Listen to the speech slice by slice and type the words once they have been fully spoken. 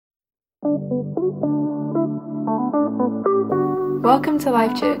Welcome to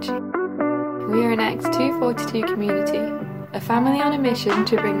Life Church. We are an Acts 242 community, a family on a mission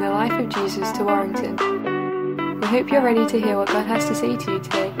to bring the life of Jesus to Warrington. We hope you're ready to hear what God has to say to you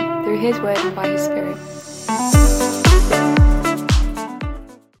today through His Word and by His Spirit.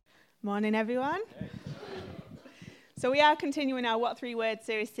 Morning, everyone. So we are continuing our What3Words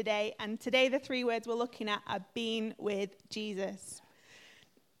series today, and today the 3 words we're looking at are been with Jesus.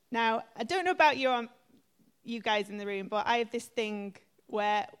 Now, I don't know about you guys in the room, but I have this thing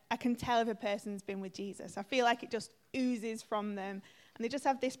where I can tell if a person's been with Jesus. I feel like it just oozes from them, and they just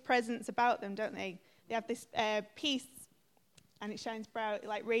have this presence about them, don't they? They have this peace, and it shines bright, it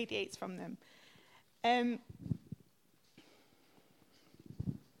like radiates from them. And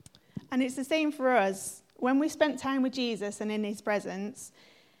it's the same for us. When we spent time with Jesus and in His presence,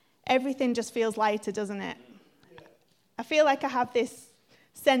 everything just feels lighter, doesn't it? I feel like I have this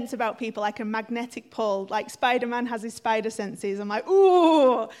sense about people, like a magnetic pull, like Spider-Man has his spider senses. I'm like,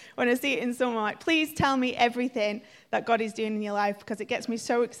 ooh, when I see it in someone, like, please tell me everything that God is doing in your life, because it gets me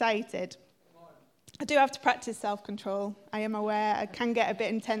so excited. I do have to practice self-control. I am aware I can get a bit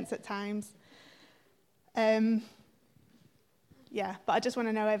intense at times. But I just want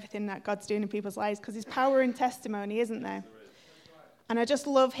to know everything that God's doing in people's lives, because His power in testimony, isn't there? And I just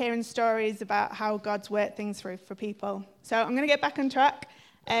love hearing stories about how God's worked things through for people. So I'm going to get back on track.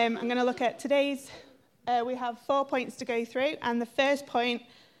 I'm going to look at today's, we have 4 points to go through. And the first point,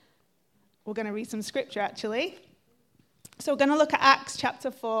 we're going to read some scripture actually. So we're going to look at Acts chapter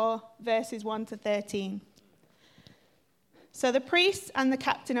 4, verses 1 to 13. So the priests and the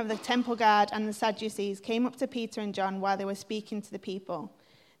captain of the temple guard and the Sadducees came up to Peter and John while they were speaking to the people.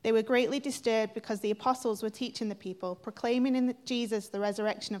 They were greatly disturbed because the apostles were teaching the people, proclaiming in Jesus the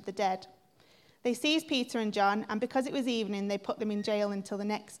resurrection of the dead. They seized Peter and John, and because it was evening, they put them in jail until the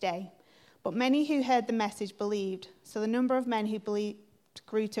next day. But many who heard the message believed, so the number of men who believed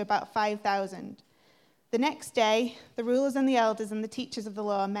grew to about 5,000. The next day, the rulers and the elders and the teachers of the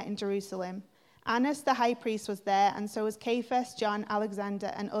law met in Jerusalem. Annas the high priest was there, and so was Cephas, John,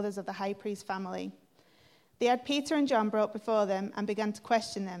 Alexander, and others of the high priest family. They had Peter and John brought before them and began to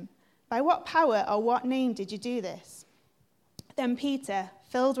question them. By what power or what name did you do this? Then Peter,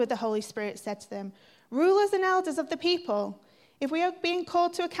 filled with the Holy Spirit, said to them, Rulers and elders of the people, if we are being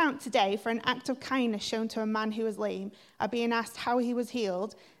called to account today for an act of kindness shown to a man who was lame, are being asked how he was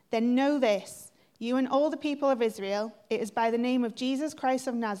healed, then know this, you and all the people of Israel, it is by the name of Jesus Christ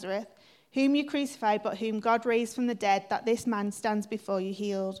of Nazareth, whom you crucified but whom God raised from the dead, that this man stands before you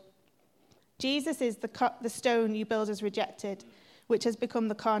healed. Jesus is the stone you builders rejected, which has become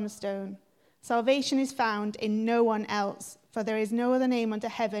the cornerstone. Salvation is found in no one else, for there is no other name under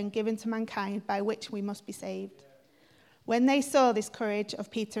heaven given to mankind by which we must be saved. When they saw this courage of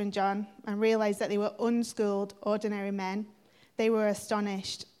Peter and John and realized that they were unschooled, ordinary men, they were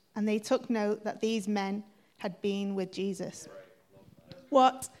astonished, and they took note that these men had been with Jesus.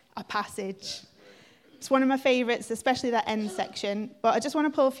 What a passage. It's one of my favorites, especially that end section, but I just want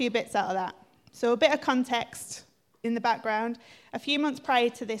to pull a few bits out of that. So a bit of context in the background. A few months prior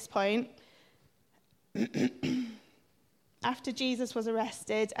to this point, after Jesus was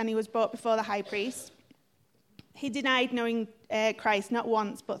arrested and he was brought before the high priest, he denied knowing Christ not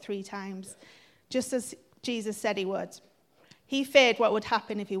once but 3 times, just as Jesus said he would. He feared what would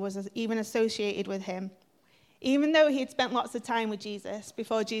happen if he was even associated with him. Even though he had spent lots of time with Jesus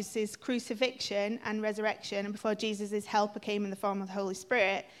before Jesus' crucifixion and resurrection and before Jesus' helper came in the form of the Holy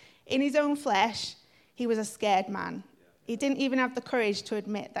Spirit, in his own flesh, he was a scared man. He didn't even have the courage to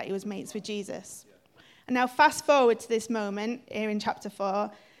admit that he was mates with Jesus. And now fast forward to this moment here in chapter 4,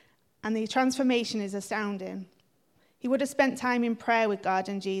 and the transformation is astounding. He would have spent time in prayer with God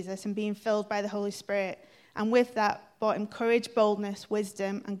and Jesus and being filled by the Holy Spirit, and with that brought him courage, boldness,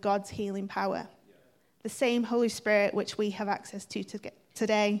 wisdom, and God's healing power. The same Holy Spirit which we have access to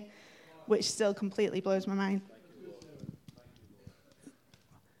today, which still completely blows my mind.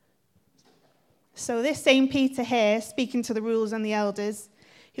 So this same Peter here, speaking to the rulers and the elders,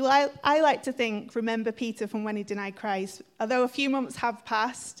 who I like to think remember Peter from when he denied Christ, although a few months have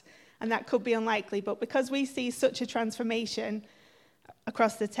passed, and that could be unlikely, but because we see such a transformation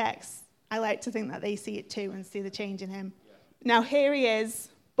across the text, I like to think that they see it too and see the change in him. Now here he is,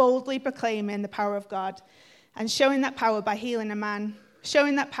 boldly proclaiming the power of God and showing that power by healing a man,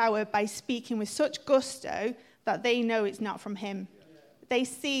 showing that power by speaking with such gusto that they know it's not from him. They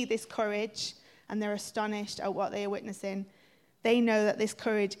see this courage and they're astonished at what they are witnessing. They know that this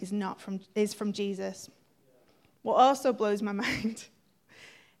courage is from Jesus. What also blows my mind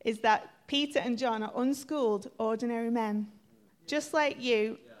is that Peter and John are unschooled, ordinary men, just like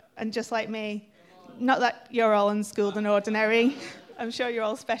you and just like me. Not that you're all unschooled and ordinary. I'm sure you're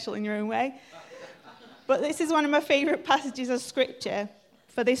all special in your own way. But this is one of my favourite passages of Scripture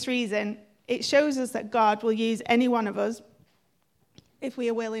for this reason. It shows us that God will use any one of us if we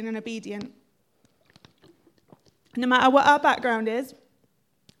are willing and obedient. No matter what our background is,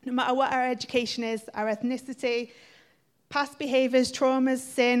 no matter what our education is, our ethnicity, past behaviours, traumas,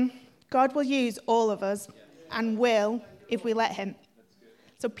 sin, God will use all of us and will if we let him.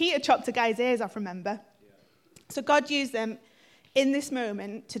 So Peter chopped a guy's ears off, remember? So God used them in this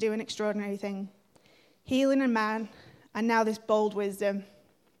moment to do an extraordinary thing. Healing a man, and now this bold wisdom.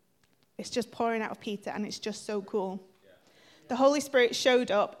 It's just pouring out of Peter, and it's just so cool. The Holy Spirit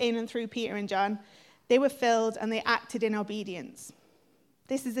showed up in and through Peter and John. They were filled, and they acted in obedience.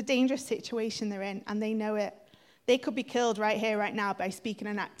 This is a dangerous situation they're in, and they know it. They could be killed right here, right now, by speaking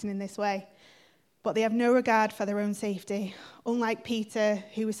and acting in this way. But they have no regard for their own safety, unlike Peter,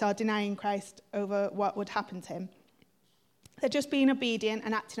 who we saw denying Christ over what would happen to him. They're just being obedient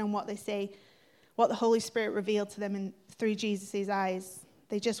and acting on what they see, what the Holy Spirit revealed to them through Jesus' eyes.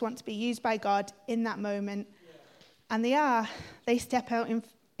 They just want to be used by God in that moment. And they are. They step out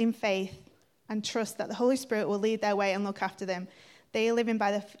in faith and trust that the Holy Spirit will lead their way and look after them. They are living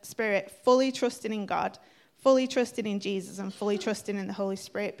by the Spirit, fully trusting in God, fully trusting in Jesus, and fully trusting in the Holy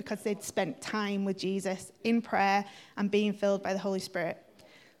Spirit because they'd spent time with Jesus in prayer and being filled by the Holy Spirit.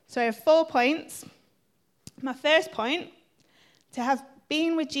 So I have 4 points. My first point, to have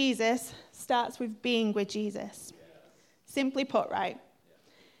been with Jesus starts with being with Jesus. Simply put, right?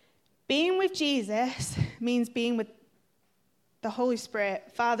 Being with Jesus means being with the Holy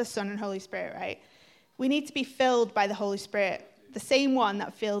Spirit, Father, Son, and Holy Spirit, right? We need to be filled by the Holy Spirit, the same one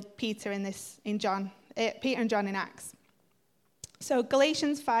that filled Peter and John in Acts. So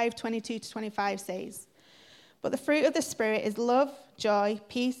Galatians 5:22-25 says, "But the fruit of the Spirit is love, joy,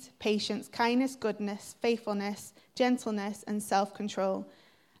 peace, patience, kindness, goodness, faithfulness, gentleness, and self-control.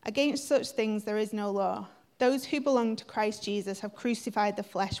 Against such things there is no law. Those who belong to Christ Jesus have crucified the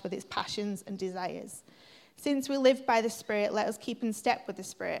flesh with its passions and desires. Since we live by the Spirit, let us keep in step with the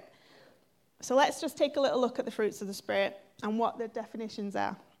Spirit." So let's just take a little look at the fruits of the Spirit and what the definitions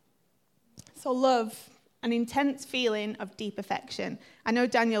are. So love, an intense feeling of deep affection. I know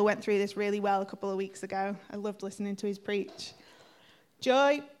Daniel went through this really well a couple of weeks ago. I loved listening to his preach.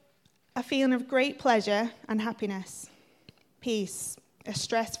 Joy, a feeling of great pleasure and happiness. Peace, a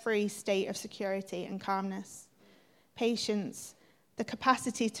stress-free state of security and calmness. Patience, the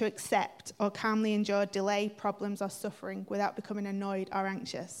capacity to accept or calmly endure delay, problems, or suffering without becoming annoyed or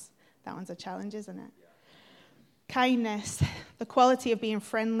anxious. That one's a challenge, isn't it? Yeah. Kindness, the quality of being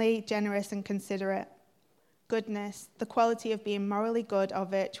friendly, generous, and considerate. Goodness, the quality of being morally good or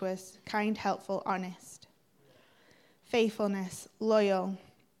virtuous, kind, helpful, honest. Faithfulness, loyal,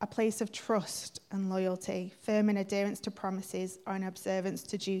 a place of trust and loyalty, firm in adherence to promises or in observance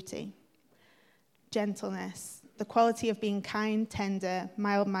to duty. Gentleness, the quality of being kind, tender,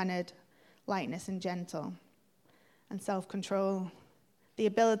 mild-mannered, lightness, and gentle. And self-control, the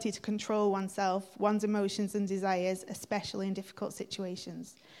ability to control oneself, one's emotions and desires, especially in difficult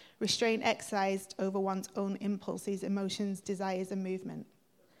situations. Restraint exercised over one's own impulses, emotions, desires, and movement.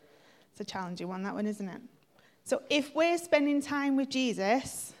 It's a challenging one, that one, isn't it? So if we're spending time with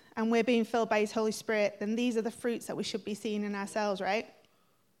Jesus and we're being filled by his Holy Spirit, then these are the fruits that we should be seeing in ourselves, right?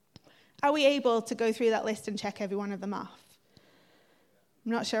 Are we able to go through that list and check every one of them off?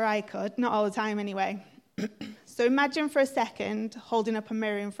 I'm not sure I could, not all the time anyway. So imagine for a second holding up a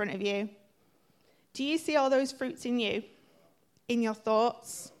mirror in front of you. Do you see all those fruits in you? In your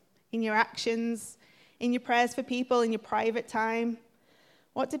thoughts, in your actions, in your prayers for people, in your private time?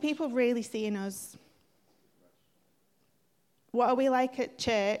 What do people really see in us? What are we like at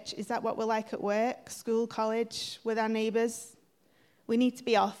church? Is that what we're like at work, school, college, with our neighbours? We need to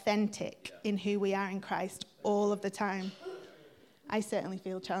be authentic in who we are in Christ all of the time. I certainly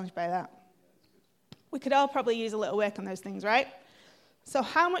feel challenged by that. We could all probably use a little work on those things, right? So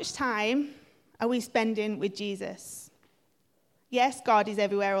how much time are we spending with Jesus? Yes, God is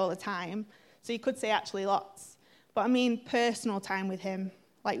everywhere all the time, so you could say actually lots. But I mean personal time with him,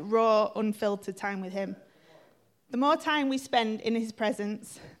 like raw, unfiltered time with him. The more time we spend in his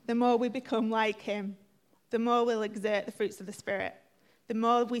presence, the more we become like him, the more we'll exert the fruits of the Spirit, the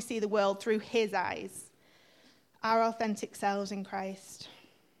more we see the world through his eyes. Our authentic selves in Christ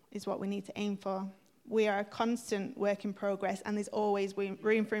is what we need to aim for. We are a constant work in progress, and there's always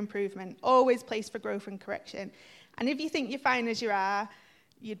room for improvement, always place for growth and correction. And if you think you're fine as you are,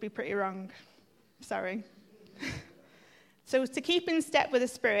 you'd be pretty wrong. Sorry. So to keep in step with the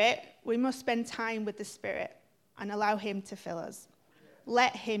Spirit, we must spend time with the Spirit and allow him to fill us.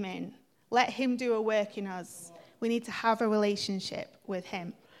 Let him in. Let him do a work in us. We need to have a relationship with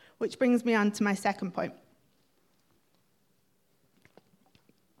him, which brings me on to my second point.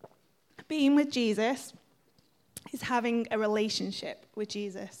 Being with Jesus is having a relationship with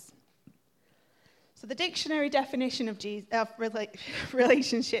Jesus. So the dictionary definition of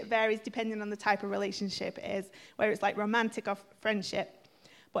relationship varies depending on the type of relationship it is, whether it's like romantic or friendship.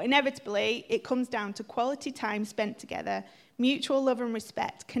 But inevitably, it comes down to quality time spent together, mutual love and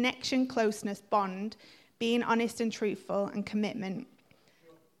respect, connection, closeness, bond, being honest and truthful, and commitment.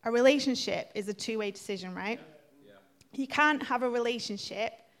 A relationship is a two-way decision, right? Yeah. You can't have a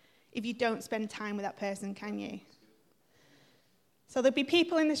relationship if you don't spend time with that person, can you? So there'll be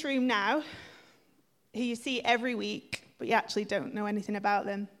people in this room now who you see every week, but you actually don't know anything about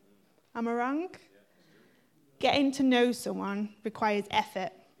them. Am I wrong? Getting to know someone requires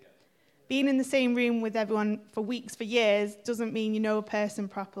effort. Being in the same room with everyone for weeks, for years, doesn't mean you know a person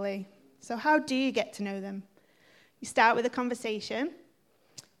properly. So how do you get to know them? You start with a conversation,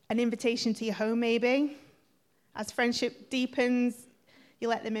 an invitation to your home maybe. As friendship deepens, you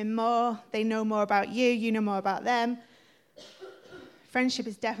let them in more. They know more about you, you know more about them. Friendship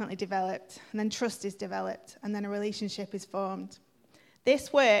is definitely developed, and then trust is developed, and then a relationship is formed.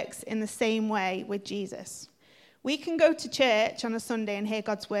 This works in the same way with Jesus. We can go to church on a Sunday and hear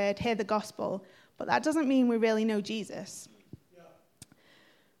God's word, hear the gospel, but that doesn't mean we really know Jesus.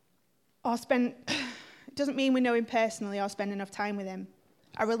 It doesn't mean we know him personally or spend enough time with him.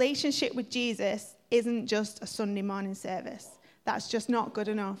 A relationship with Jesus isn't just a Sunday morning service. That's just not good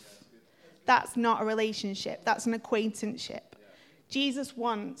enough. That's not a relationship. That's an acquaintanceship. Jesus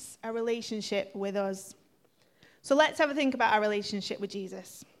wants a relationship with us. So let's have a think about our relationship with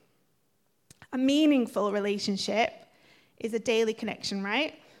Jesus. A meaningful relationship is a daily connection,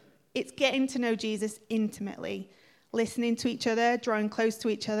 right? It's getting to know Jesus intimately, listening to each other, drawing close to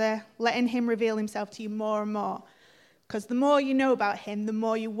each other, letting him reveal himself to you more and more. Because the more you know about him, the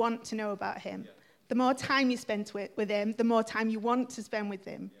more you want to know about him. The more time you spend with him, the more time you want to spend with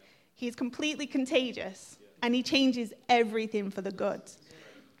him. He's completely contagious, and he changes everything for the good.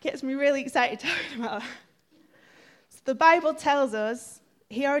 Gets me really excited talking about that. So the Bible tells us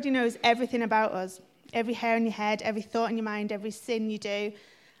he already knows everything about us, every hair on your head, every thought in your mind, every sin you do,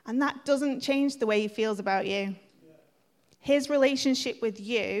 and that doesn't change the way he feels about you. His relationship with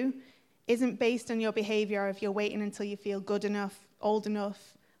you isn't based on your behavior or if you're waiting until you feel good enough, old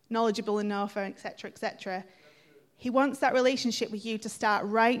enough, knowledgeable enough, or etc., etc. He wants that relationship with you to start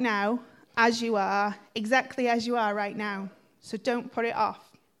right now, as you are, exactly as you are right now. So don't put it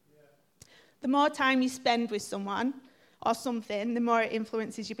off. The more time you spend with someone or something, the more it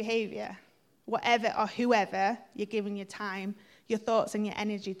influences your behavior. Whatever or whoever you're giving your time, your thoughts and your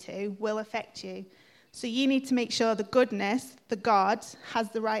energy to will affect you. So you need to make sure the goodness, the God,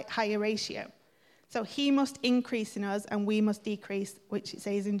 has the right higher ratio. So he must increase in us and we must decrease, which it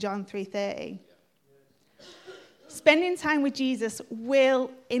says in John 3:30. Spending time with Jesus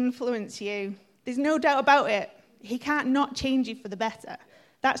will influence you. There's no doubt about it. He can't not change you for the better.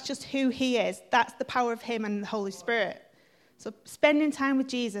 That's just who he is. That's the power of him and the Holy Spirit. So spending time with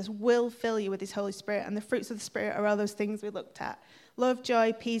Jesus will fill you with his Holy Spirit, and the fruits of the Spirit are all those things we looked at. Love,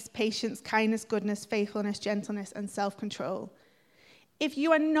 joy, peace, patience, kindness, goodness, faithfulness, gentleness, and self-control. If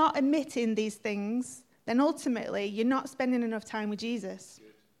you are not emitting these things, then ultimately you're not spending enough time with Jesus.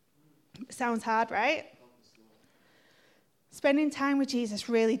 Sounds hard, right? Spending time with Jesus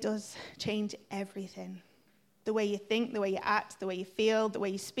really does change everything. The way you think, the way you act, the way you feel, the way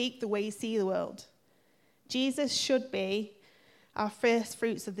you speak, the way you see the world. Jesus should be our first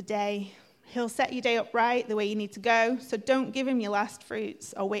fruits of the day. He'll set your day up right, the way you need to go, so don't give him your last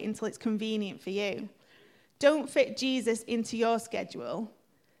fruits or wait until it's convenient for you. Don't fit Jesus into your schedule.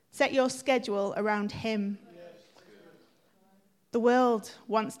 Set your schedule around him. The world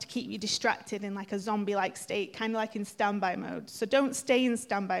wants to keep you distracted in like a zombie-like state, kind of like in standby mode. So don't stay in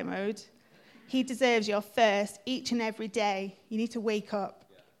standby mode. He deserves your first each and every day. You need to wake up.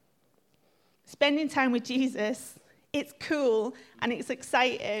 Spending time with Jesus, it's cool and it's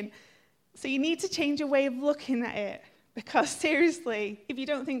exciting. So you need to change your way of looking at it. Because seriously, if you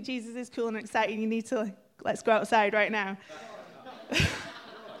don't think Jesus is cool and exciting, you need to, let's go outside right now.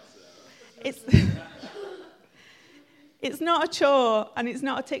 It's not a chore and it's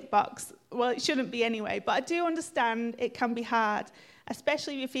not a tick box. Well, it shouldn't be anyway. But I do understand it can be hard,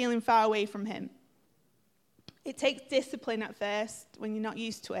 especially if you're feeling far away from him. It takes discipline at first when you're not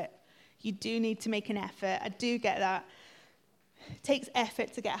used to it. You do need to make an effort. I do get that. It takes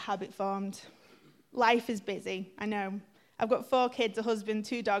effort to get a habit formed. Life is busy, I know. I've got 4 kids, a husband,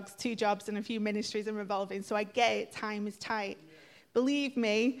 2 dogs, 2 jobs, and a few ministries and revolving, so I get it. Time is tight. Believe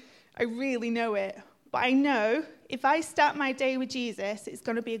me, I really know it. But I know if I start my day with Jesus, it's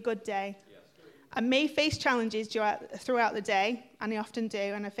going to be a good day. I may face challenges throughout the day, and I often do,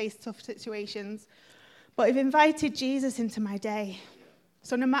 and I face tough situations. But I've invited Jesus into my day.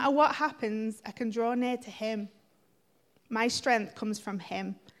 So no matter what happens, I can draw near to him. My strength comes from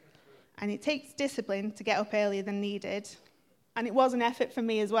him. And it takes discipline to get up earlier than needed. And it was an effort for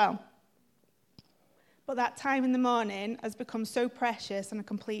me as well. But that time in the morning has become so precious and a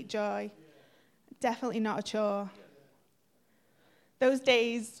complete joy. Definitely not a chore. Those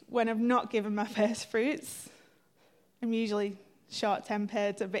days when I've not given my first fruits, I'm usually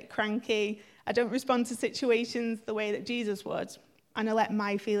short-tempered, a bit cranky. I don't respond to situations the way that Jesus would, and I let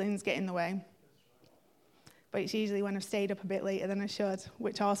my feelings get in the way. But it's usually when I've stayed up a bit later than I should,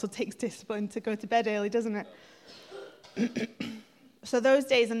 which also takes discipline to go to bed early, doesn't it? So those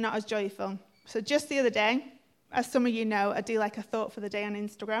days are not as joyful. So just the other day, as some of you know, I do like a thought for the day on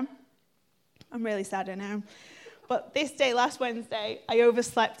Instagram. I'm really sad I know. But this day, last Wednesday, I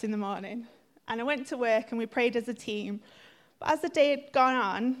overslept in the morning. And I went to work and we prayed as a team. But as the day had gone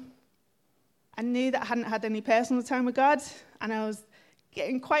on, I knew that I hadn't had any personal time with God. And I was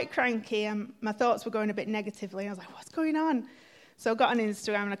getting quite cranky and my thoughts were going a bit negatively. I was like, what's going on? So I got on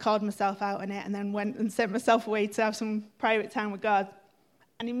Instagram and I called myself out on it and then went and sent myself away to have some private time with God.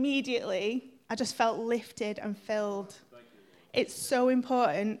 And immediately, I just felt lifted and filled. It's so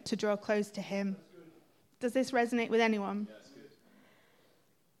important to draw close to him. Does this resonate with anyone? Yeah, that's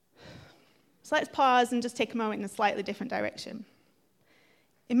good. So let's pause and just take a moment in a slightly different direction.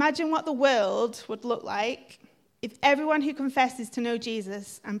 Imagine what the world would look like if everyone who confesses to know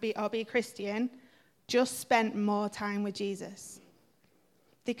Jesus and be a Christian just spent more time with Jesus.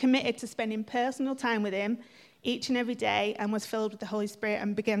 They committed to spending personal time with him each and every day and was filled with the Holy Spirit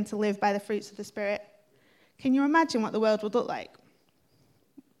and began to live by the fruits of the Spirit. Can you imagine what the world would look like?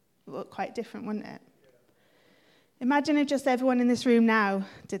 It would look quite different, wouldn't it? Imagine if just everyone in this room now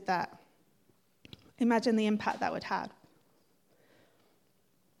did that. Imagine the impact that would have.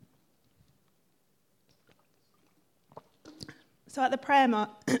 So at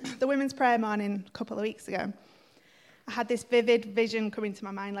the women's prayer morning a couple of weeks ago, I had this vivid vision come into my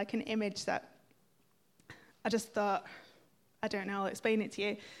mind, like an image that I just thought, I don't know, I'll explain it to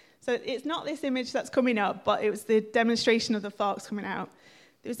you. So it's not this image that's coming up, but it was the demonstration of the forks coming out.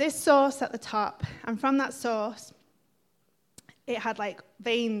 There was this source at the top, and from that source, it had like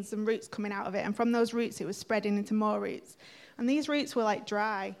veins and roots coming out of it, and from those roots, it was spreading into more roots. And these roots were like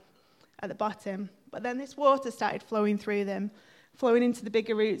dry at the bottom, but then this water started flowing through them, flowing into the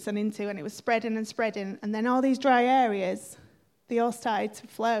bigger roots and it was spreading and spreading, and then all these dry areas, they all started to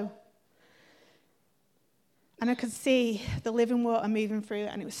flow. And I could see the living water moving through,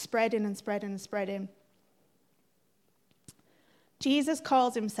 and it was spreading and spreading and spreading. Jesus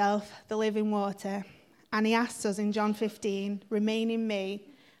calls himself the living water, and he asks us in John 15, remain in me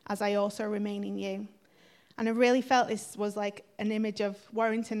as I also remain in you. And I really felt this was like an image of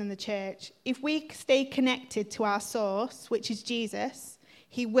Warrington and the church. If we stay connected to our source, which is Jesus,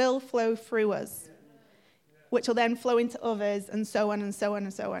 he will flow through us, which will then flow into others, and so on and so on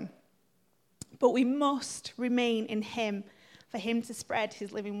and so on. But we must remain in him for him to spread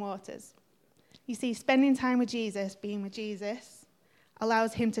his living waters. You see, spending time with Jesus, being with Jesus,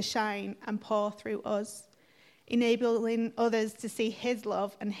 allows him to shine and pour through us, enabling others to see his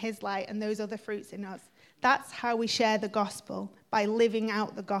love and his light and those other fruits in us. That's how we share the gospel, by living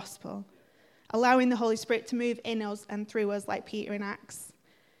out the gospel, allowing the Holy Spirit to move in us and through us like Peter in Acts.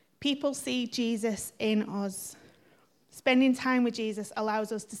 People see Jesus in us. Spending time with Jesus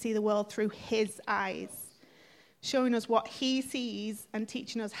allows us to see the world through his eyes, showing us what he sees and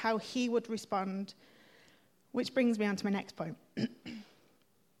teaching us how he would respond, which brings me on to my next point.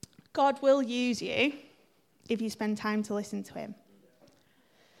 God will use you if you spend time to listen to him.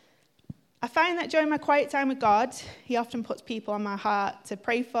 I find that during my quiet time with God, he often puts people on my heart to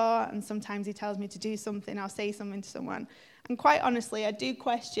pray for, and sometimes he tells me to do something, I'll say something to someone. And quite honestly, I do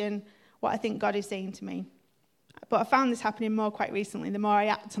question what I think God is saying to me. But I found this happening more quite recently. The more I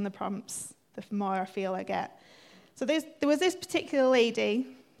act on the prompts, the more I feel I get. So there was this particular lady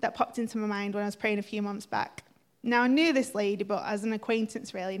that popped into my mind when I was praying a few months back. Now, I knew this lady, but as an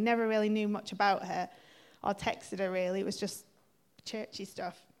acquaintance, really, never really knew much about her or texted her, really. It was just churchy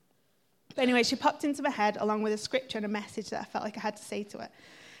stuff. But anyway, she popped into my head along with a scripture and a message that I felt like I had to say to her.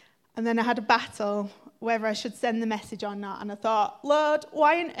 And then I had a battle whether I should send the message or not. And I thought, Lord,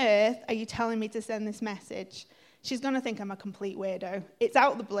 why on earth are you telling me to send this message? She's going to think I'm a complete weirdo. It's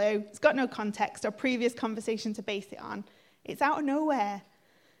out of the blue. It's got no context or previous conversation to base it on. It's out of nowhere.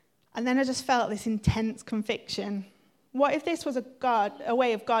 And then I just felt this intense conviction. What if this was a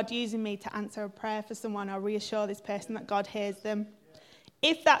way of God using me to answer a prayer for someone or reassure this person that God hears them?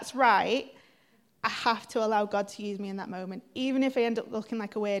 If that's right, I have to allow God to use me in that moment, even if I end up looking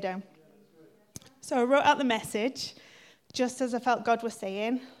like a weirdo. So I wrote out the message, just as I felt God was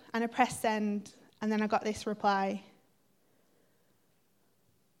saying, and I pressed send, and then I got this reply.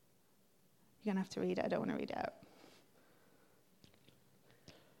 You're going to have to read it. I don't want to read it out.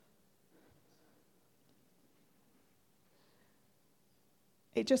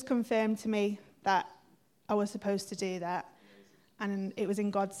 It just confirmed to me that I was supposed to do that, and it was in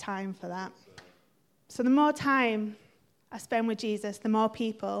God's time for that. So the more time I spend with Jesus, the more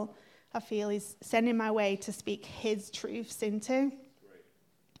people I feel he's sending my way to speak his truths into.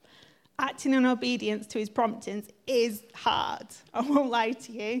 Acting in obedience to his promptings is hard. I won't lie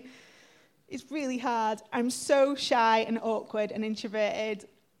to you. It's really hard. I'm so shy and awkward and introverted,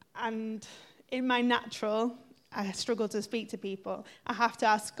 and in my natural, I struggle to speak to people. I have to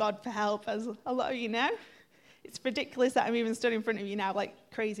ask God for help, as a lot of you know. It's ridiculous that I'm even stood in front of you now, like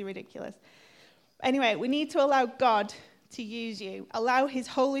crazy ridiculous. Anyway, we need to allow God to use you. Allow his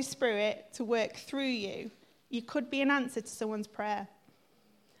Holy Spirit to work through you. You could be an answer to someone's prayer.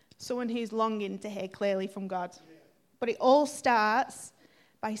 Someone who's longing to hear clearly from God. But it all starts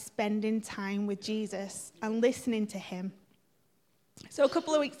by spending time with Jesus and listening to him. So a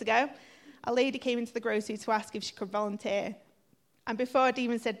couple of weeks ago, a lady came into the grocery to ask if she could volunteer. And before I'd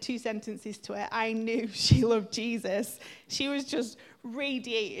even said 2 sentences to her, I knew she loved Jesus. She was just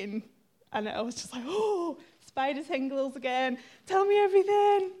radiating. And I was just like, oh, spider tangles again. Tell me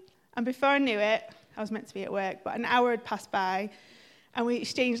everything. And before I knew it, I was meant to be at work, but an hour had passed by, and we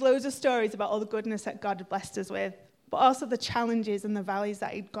exchanged loads of stories about all the goodness that God had blessed us with, but also the challenges and the valleys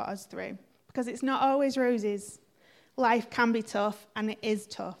that he'd got us through. Because it's not always roses. Life can be tough, and it is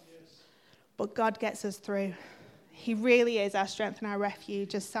tough. But God gets us through. He really is our strength and our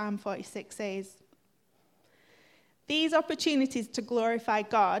refuge, as Psalm 46 says. These opportunities to glorify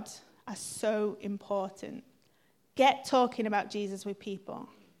God are so important. Get talking about Jesus with people.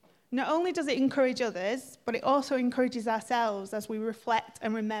 Not only does it encourage others, but it also encourages ourselves as we reflect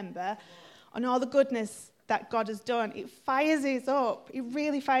and remember on all the goodness that God has done. It fires us up. It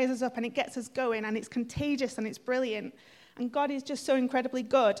really fires us up, and it gets us going, and it's contagious, and it's brilliant. And God is just so incredibly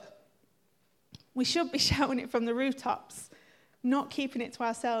good. We should be shouting it from the rooftops, not keeping it to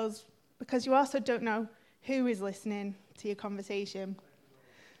ourselves, because you also don't know who is listening to your conversation.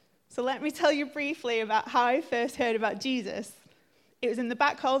 So let me tell you briefly about how I first heard about Jesus. It was in the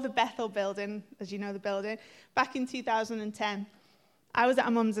back hall of the Bethel building, as you know the building, back in 2010. I was at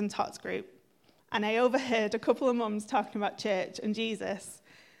a mums and tots group, and I overheard a couple of mums talking about church and Jesus.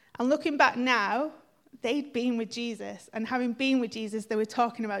 And looking back now, they'd been with Jesus, and having been with Jesus, they were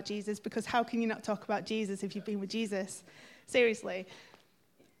talking about Jesus, because how can you not talk about Jesus if you've been with Jesus? Seriously.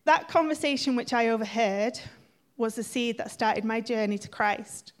 That conversation which I overheard was the seed that started my journey to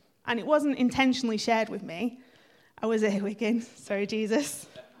Christ. And it wasn't intentionally shared with me. I was earwigging, sorry Jesus.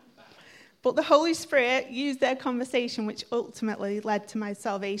 But the Holy Spirit used their conversation, which ultimately led to my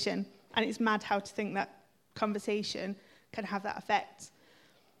salvation. And it's mad how to think that conversation can have that effect.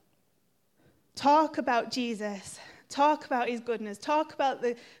 Talk about Jesus. Talk about his goodness. Talk about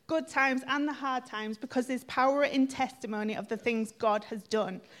the good times and the hard times, because there's power in testimony of the things God has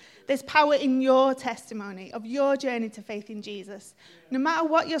done. There's power in your testimony of your journey to faith in Jesus. No matter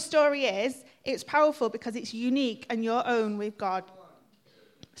what your story is, it's powerful because it's unique and your own with God.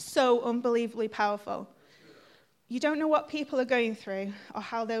 So unbelievably powerful. You don't know what people are going through or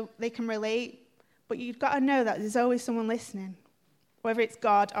how they can relate, but you've got to know that there's always someone listening. Whether it's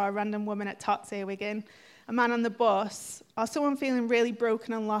God or a random woman at Tots here, Wigan, a man on the bus, or someone feeling really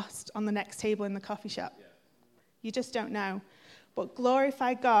broken and lost on the next table in the coffee shop. You just don't know. But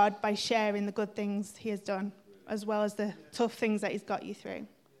glorify God by sharing the good things he has done, as well as the tough things that he's got you through.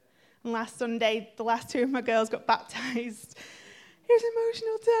 And last Sunday, the last 2 of my girls got baptized. It was an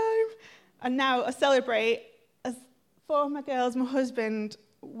emotional time. And now I celebrate as 4 of my girls, my husband,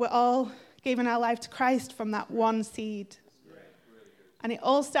 we're all giving our life to Christ from that one seed. And it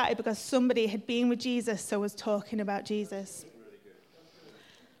all started because somebody had been with Jesus, so was talking about Jesus.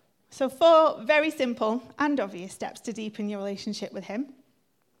 So 4 very simple and obvious steps to deepen your relationship with him.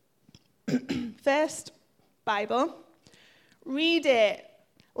 First, Bible. Read it.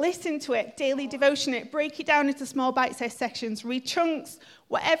 Listen to it. Daily devotion it. Break it down into small bite-sized sections. Read chunks.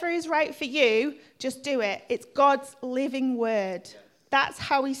 Whatever is right for you, just do it. It's God's living word. That's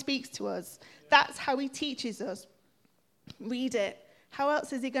how he speaks to us. That's how he teaches us. Read it. How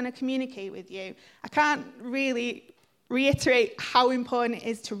else is he going to communicate with you? I can't really reiterate how important it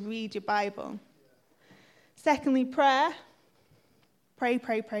is to read your Bible. Secondly, prayer. Pray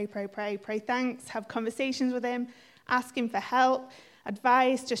thanks, have conversations with him, ask him for help,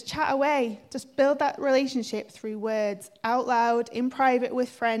 advice, just chat away. Just build that relationship through words, out loud, in private with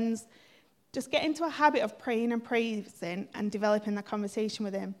friends. Just get into a habit of praying and praising and developing that conversation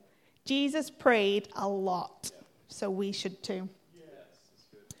with him. Jesus prayed a lot, so we should too. Yes, that's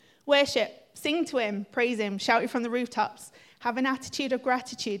good. Worship, sing to him, praise him, shout it from the rooftops. Have an attitude of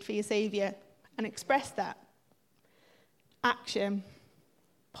gratitude for your Saviour and express that. Action.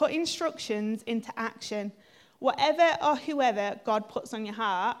 Put instructions into action. Whatever or whoever God puts on your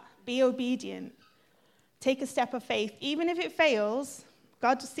heart, be obedient. Take a step of faith. Even if it fails,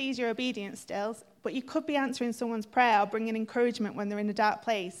 God sees your obedience still, but you could be answering someone's prayer or bringing encouragement when they're in a dark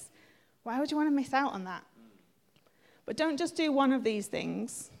place. Why would you want to miss out on that? But don't just do one of these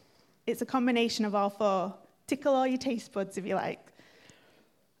things. It's a combination of all four. Tickle all your taste buds if you like.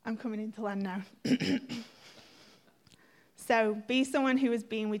 I'm coming into land now. So be someone who has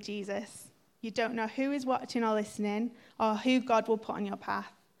been with Jesus. You don't know who is watching or listening, or who God will put on your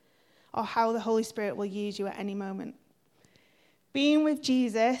path, or how the Holy Spirit will use you at any moment. Being with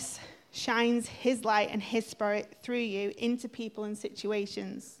Jesus shines his light and his spirit through you into people and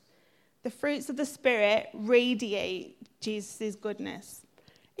situations. The fruits of the Spirit radiate Jesus' goodness.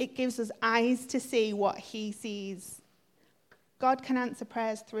 It gives us eyes to see what he sees. God can answer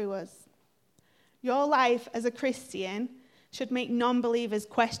prayers through us. Your life as a Christian should make non-believers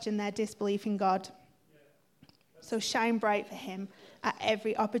question their disbelief in God. So shine bright for him at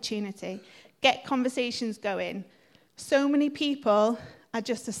every opportunity. Get conversations going. So many people are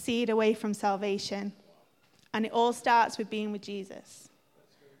just a seed away from salvation. And it all starts with being with Jesus.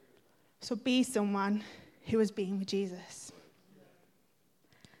 So be someone who has been with Jesus.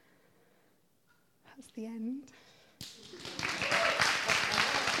 That's the end.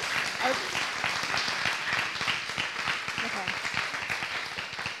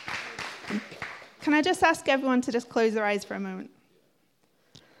 Can I just ask everyone to just close their eyes for a moment?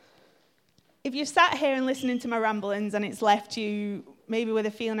 If you've sat here and listening to my ramblings and it's left you maybe with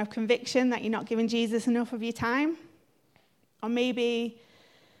a feeling of conviction that you're not giving Jesus enough of your time, or maybe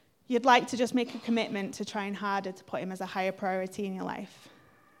you'd like to just make a commitment to trying harder to put him as a higher priority in your life,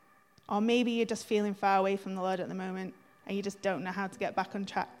 or maybe you're just feeling far away from the Lord at the moment and you just don't know how to get back on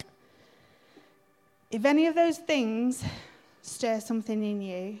track. If any of those things stir something in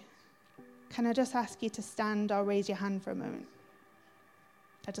you, can I just ask you to stand or raise your hand for a moment?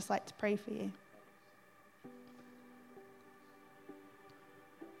 I'd just like to pray for you.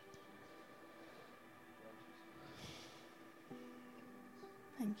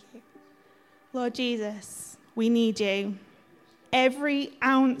 Thank you. Lord Jesus, we need you. Every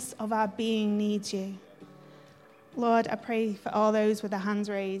ounce of our being needs you. Lord, I pray for all those with their hands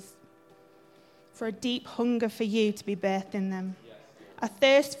raised, for a deep hunger for you to be birthed in them. A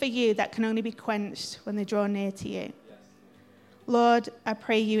thirst for you that can only be quenched when they draw near to you. Lord, I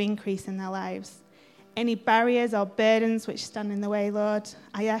pray you increase in their lives. Any barriers or burdens which stand in the way, Lord,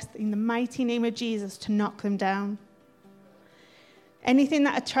 I ask in the mighty name of Jesus to knock them down. Anything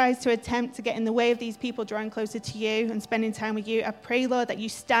that tries to attempt to get in the way of these people drawing closer to you and spending time with you, I pray, Lord, that you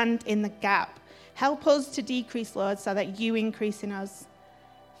stand in the gap. Help us to decrease, Lord, so that you increase in us.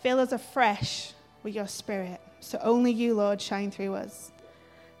 Fill us afresh with your Spirit, so only you, Lord, shine through us.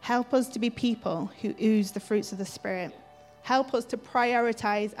 Help us to be people who ooze the fruits of the Spirit. Help us to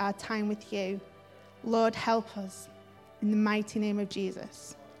prioritize our time with you. Lord, help us. In the mighty name of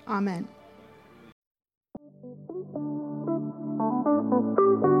Jesus. Amen.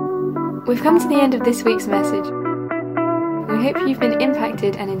 We've come to the end of this week's message. We hope you've been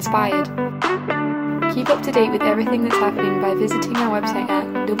impacted and inspired. Keep up to date with everything that's happening by visiting our website at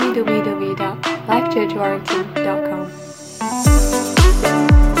www.lifechurchwarrington.com.